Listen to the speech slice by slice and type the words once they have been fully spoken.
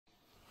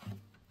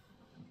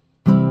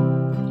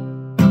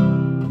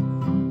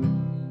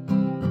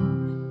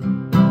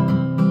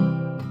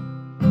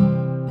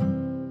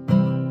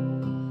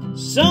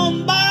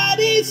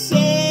Somebody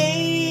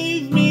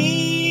save me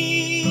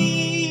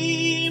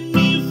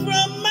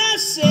from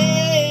myself.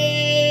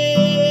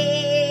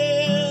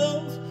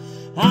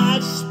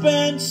 I've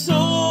spent so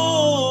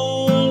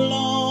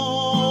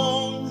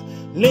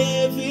long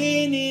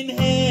living in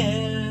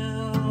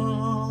hell.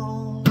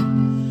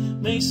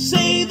 They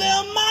say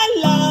that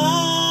my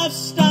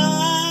lifestyle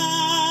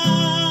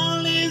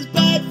is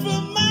bad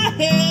for my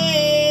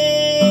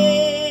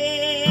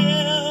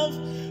health,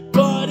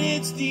 but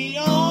it's the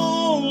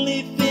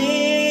only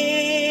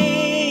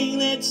thing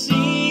that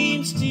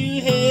seems to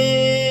help.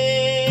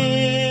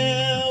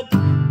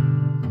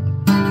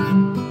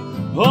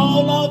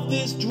 All of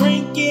this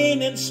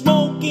drinking and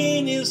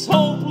smoking is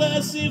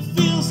hopeless. It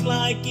feels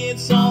like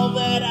it's all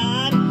that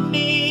I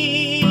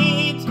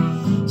need.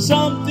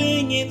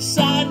 Something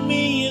inside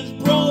me is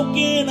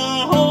broken.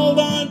 I hold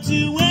on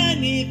to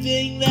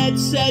anything that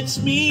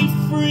sets me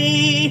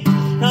free.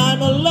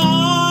 I'm a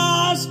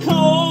lost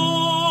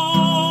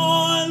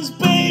cause.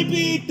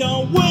 Baby,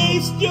 don't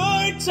waste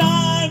your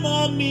time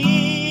on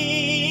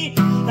me.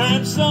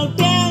 I'm so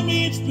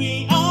damaged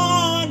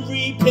beyond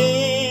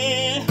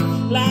repair.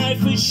 Life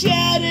has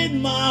shattered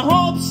my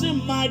hopes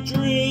and my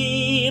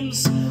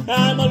dreams.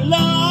 I'm a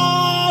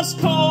lost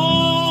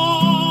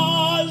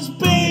cause.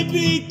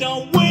 Baby,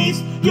 don't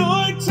waste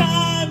your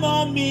time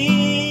on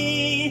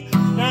me.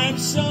 I'm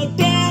so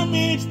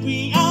damaged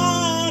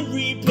beyond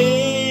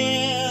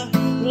repair.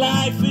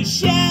 Life has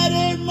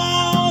shattered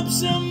my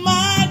hopes and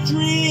my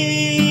dreams.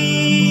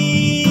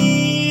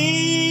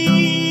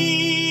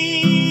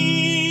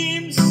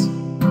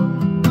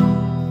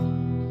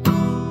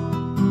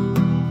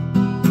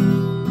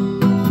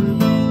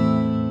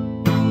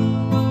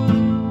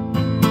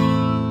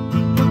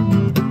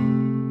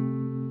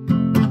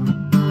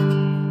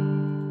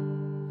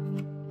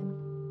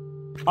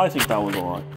 I think that was alright.